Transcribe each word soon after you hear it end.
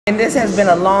And this has been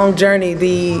a long journey.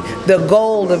 The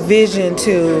goal, the vision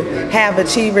to have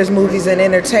achievers, movies, and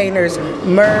entertainers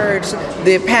merge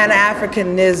the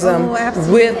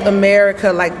Pan-Africanism with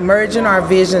America, like merging our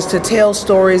visions to tell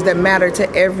stories that matter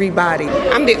to everybody.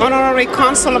 I'm the Honorary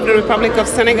Consul of the Republic of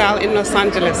Senegal in Los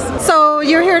Angeles. So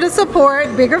you're here to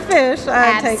support Bigger Fish,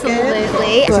 I take it.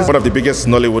 Absolutely. This is one of the biggest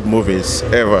Nollywood movies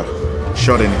ever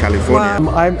shot in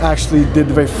California. I actually did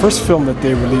the very first film that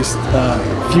they released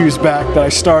a few years back that I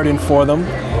starred in for them,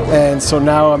 and so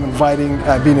now I'm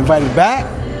being invited back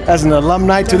as an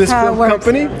alumni to this film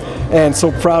company, and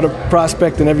so proud of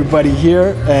Prospect and everybody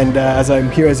here, and as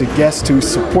I'm here as a guest to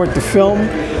support the film,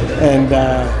 and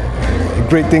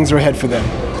great things are ahead for them.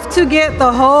 To get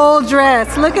the whole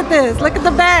dress, look at this, look at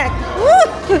the back.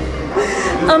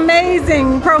 Woo!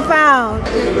 Amazing, profound.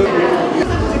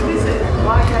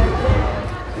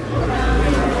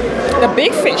 The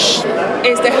Big Fish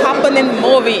is the happening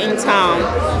movie in town.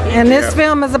 And this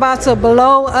film is about to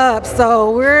blow up,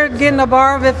 so we're getting a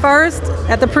bar of it first.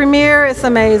 At the premiere, it's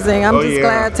amazing. I'm just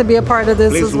glad to be a part of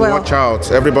this as well. Please watch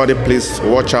out. Everybody please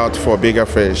watch out for Bigger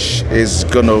Fish. It's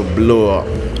gonna blow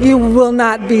up. You will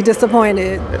not be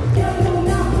disappointed.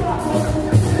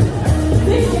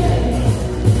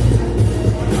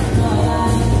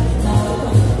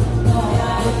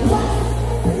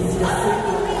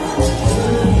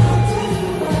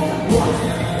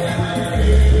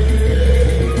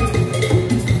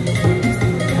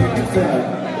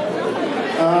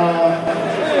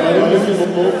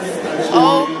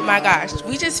 Oh my gosh,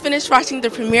 we just finished watching the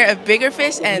premiere of Bigger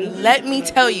Fish, and let me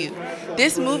tell you,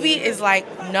 this movie is like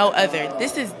no other.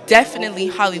 This is definitely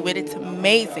Hollywood. It's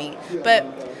amazing.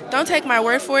 But don't take my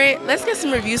word for it. Let's get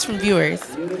some reviews from viewers.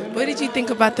 What did you think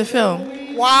about the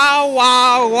film? Wow,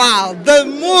 wow, wow. The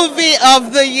movie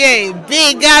of the year,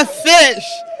 Bigger Fish.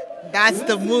 That's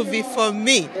the movie for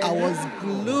me. I was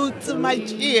glued to my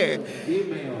chair.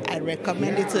 I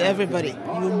recommend it to everybody.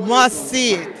 You must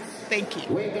see it. Thank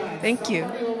you. Thank you.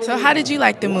 So how did you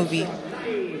like the movie?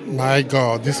 My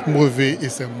God, this movie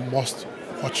is a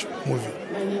must-watch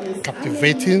movie.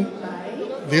 Captivating.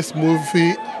 This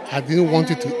movie, I didn't want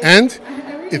it to end.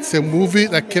 It's a movie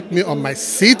that kept me on my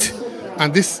seat.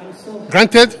 And this,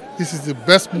 granted, this is the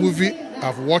best movie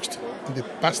I've watched in the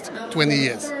past 20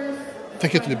 years.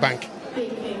 Take it to the bank.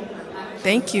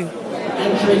 Thank you.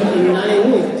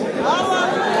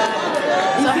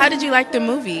 So how did you like the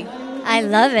movie? I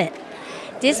love it.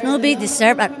 This movie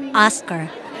deserves an Oscar.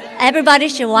 Everybody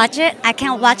should watch it. I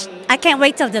can't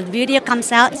wait till the video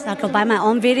comes out so I can buy my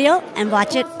own video and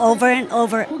watch it over and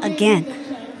over again.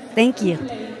 Thank you.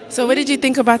 So what did you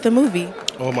think about the movie?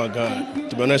 Oh my God.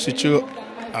 To be honest with you,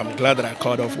 I'm glad that I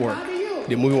called off work.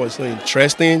 The movie was so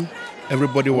interesting.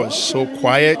 Everybody was so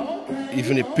quiet.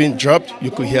 Even a pin dropped,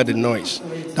 you could hear the noise.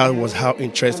 That was how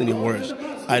interesting it was.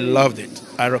 I loved it.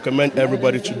 I recommend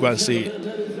everybody to go and see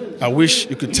it. I wish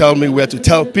you could tell me where to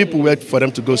tell people where for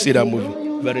them to go see that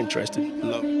movie. Very interesting.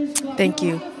 Love it. Thank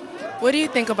you. What do you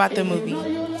think about the movie?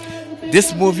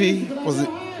 This movie was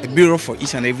a mirror for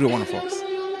each and every one of us.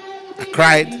 I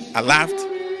cried, I laughed.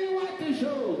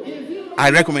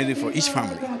 I recommend it for each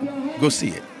family. Go see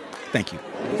it. Thank you.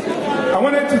 I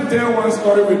wanted to tell one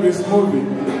story with this movie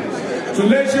to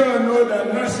let you all know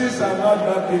that nurses are not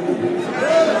bad people.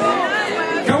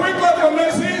 Can we clap for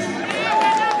nurses?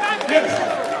 Yes.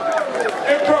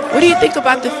 What do you think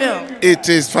about the film? It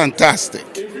is fantastic.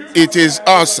 It is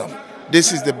awesome.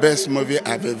 This is the best movie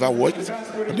I've ever watched.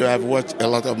 Although I've watched a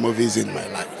lot of movies in my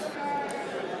life.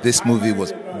 This movie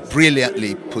was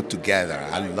brilliantly put together.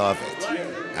 I love it.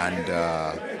 And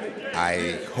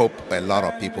I hope a lot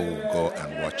of people will go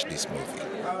and watch this movie.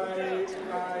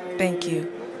 Thank you.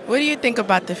 What do you think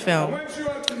about the film?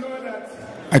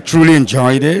 I truly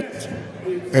enjoyed it.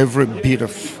 Every bit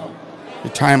of the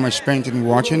time I spent in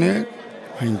watching it,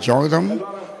 I enjoyed them.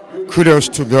 Kudos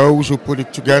to those who put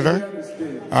it together.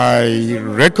 I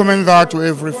recommend that to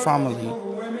every family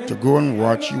to go and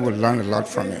watch. You will learn a lot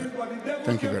from it.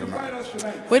 Thank you very much.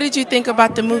 What did you think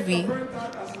about the movie?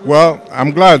 Well,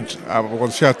 I'm glad I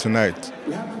was here tonight.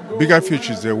 Bigger Fish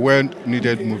is a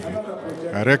well-needed movie.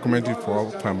 I recommend it for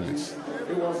all families.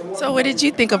 So what did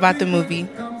you think about the movie?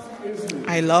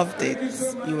 I loved it.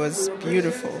 It was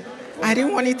beautiful. I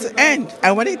didn't want it to end.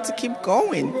 I wanted it to keep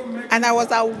going. And I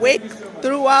was awake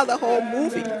throughout the whole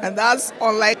movie. And that's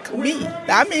unlike me.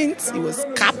 That means it was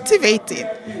captivating.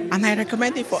 And I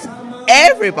recommend it for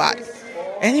everybody.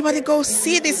 Anybody go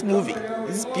see this movie.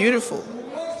 It's beautiful.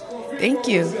 Thank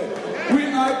you. We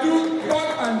are do,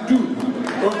 talk and do.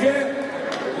 Okay?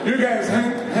 You guys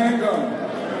hang on.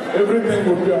 Everything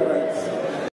will be all right.